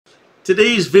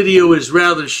Today's video is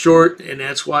rather short, and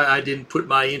that's why I didn't put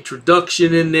my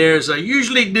introduction in there as I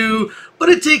usually do, but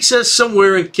it takes us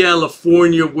somewhere in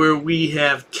California where we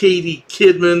have Katie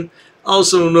Kidman,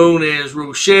 also known as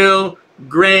Rochelle,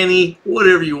 Granny,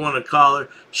 whatever you want to call her.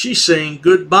 She's saying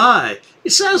goodbye. It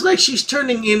sounds like she's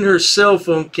turning in her cell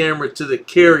phone camera to the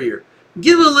carrier.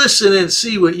 Give a listen and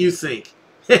see what you think.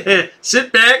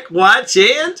 Sit back, watch,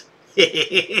 and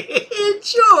enjoy!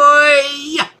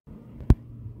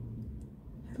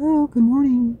 Hello, good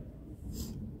morning.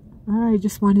 I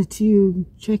just wanted to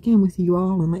check in with you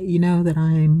all and let you know that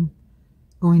I'm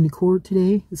going to court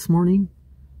today, this morning.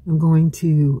 I'm going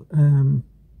to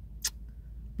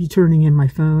be turning in my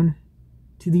phone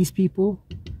to these people.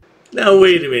 Now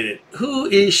wait a minute. Who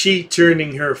is she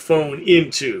turning her phone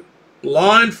into?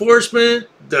 Law enforcement?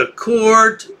 The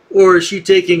court? Or is she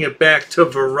taking it back to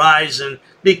Verizon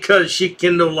because she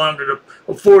can no longer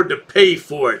afford to pay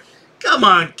for it? Come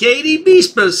on, Katie, be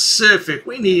specific.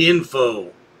 We need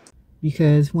info.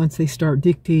 Because once they start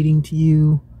dictating to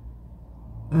you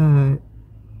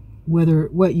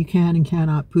what you can and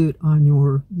cannot put on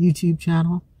your YouTube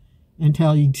channel and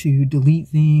tell you to delete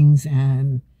things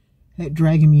and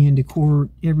dragging me into court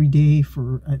every day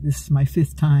for, this is my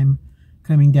 5th time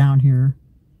coming down here,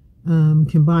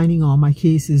 combining all my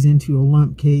cases into a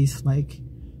lump case,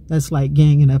 that's like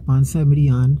ganging up on somebody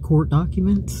on court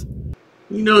documents.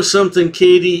 You know something,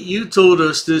 Katie? You told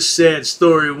us this sad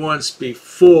story once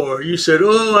before. You said,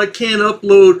 oh, I can't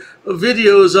upload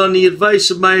videos on the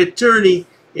advice of my attorney,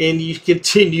 and you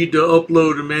continued to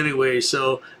upload them anyway.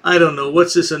 So, I don't know.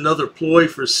 What's this, another ploy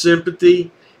for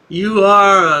sympathy? You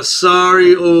are a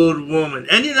sorry old woman.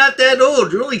 And you're not that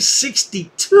old. You're only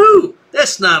 62.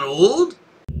 That's not old.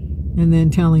 And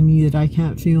then telling me that I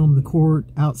can't film the court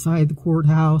outside the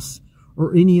courthouse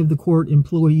or any of the court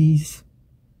employees.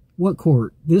 What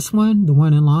court? This one? The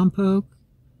one in Lompoc?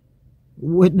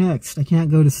 What next? I can't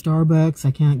go to Starbucks.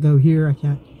 I can't go here. I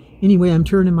can't. Anyway, I'm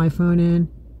turning my phone in.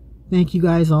 Thank you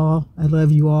guys all. I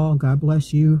love you all. God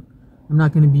bless you. I'm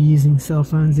not going to be using cell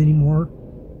phones anymore.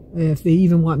 If they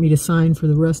even want me to sign for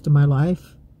the rest of my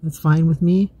life, that's fine with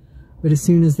me. But as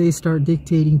soon as they start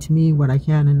dictating to me what I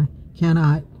can and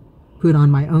cannot put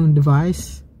on my own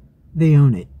device, they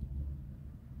own it.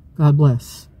 God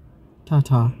bless.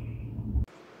 Ta-ta.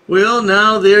 Well,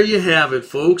 now there you have it,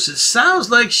 folks. It sounds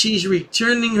like she's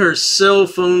returning her cell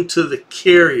phone to the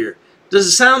carrier. Does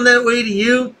it sound that way to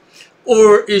you?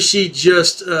 Or is she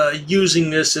just using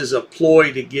this as a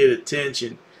ploy to get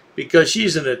attention? Because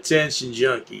she's an attention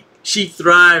junkie. She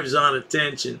thrives on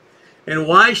attention. And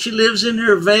why she lives in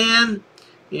her van?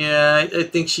 Yeah, I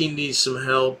think she needs some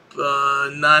help.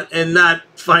 Not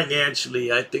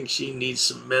financially. I think she needs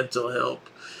some mental help.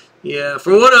 Yeah,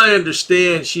 for what I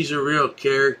understand, she's a real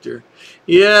character.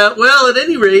 Yeah, well, at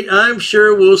any rate, I'm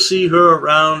sure we'll see her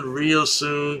around real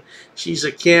soon. She's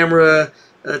a camera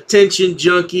attention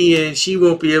junkie, and she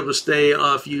won't be able to stay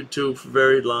off YouTube for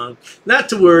very long. Not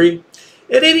to worry.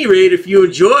 At any rate, if you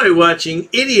enjoy watching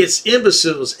idiots,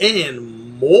 imbeciles,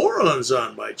 and morons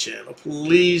on my channel,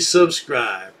 please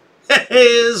subscribe.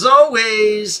 As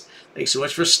always, thanks so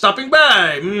much for stopping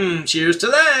by. Cheers to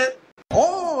that.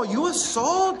 Oh, you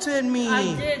assaulted me.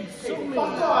 I did. So many.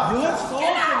 You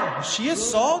assaulted me. She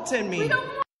assaulted me.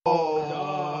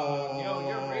 Oh. Yo,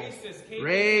 you're racist. Kate.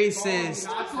 Racist.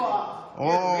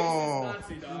 Oh.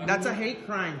 That's a hate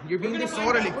crime. You're being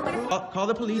disorderly. Call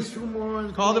the police.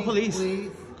 Call the police.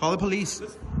 Call the police.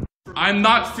 I'm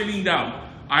not sitting down.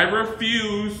 I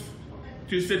refuse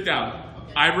to sit down.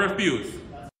 I refuse.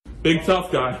 Big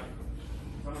tough guy.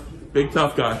 Big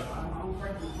tough guy.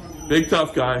 Big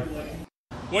tough guy.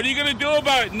 What are you gonna do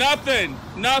about it? Nothing.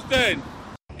 Nothing.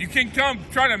 You can come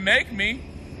try to make me.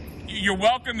 You're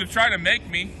welcome to try to make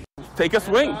me. Take a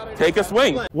swing. Take a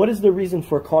swing. What is the reason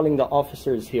for calling the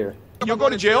officers here? You'll go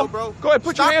to jail, bro. Go ahead,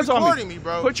 put your hands on me.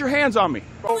 Bro. Put your hands on me.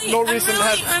 No reason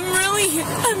I'm really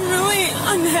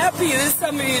unhappy that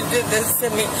somebody did this to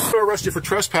me. We'll arrest you for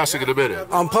trespassing in a minute.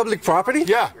 On public property?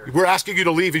 Yeah, we're asking you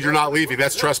to leave and you're not leaving.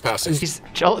 That's trespassing.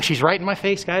 She's right in my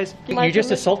face, guys. You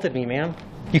just assaulted me, ma'am.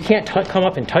 You can't come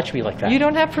up and touch me like that. You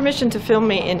don't have permission to film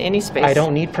me in any space. I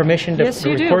don't need permission to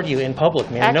record you in public,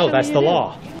 ma'am. No, that's the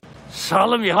law.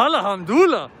 Salam yahala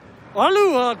hamdullah.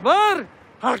 Allahu Akbar.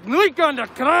 Haknuikan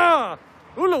dakra.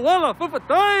 Ula wala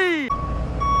fufatay.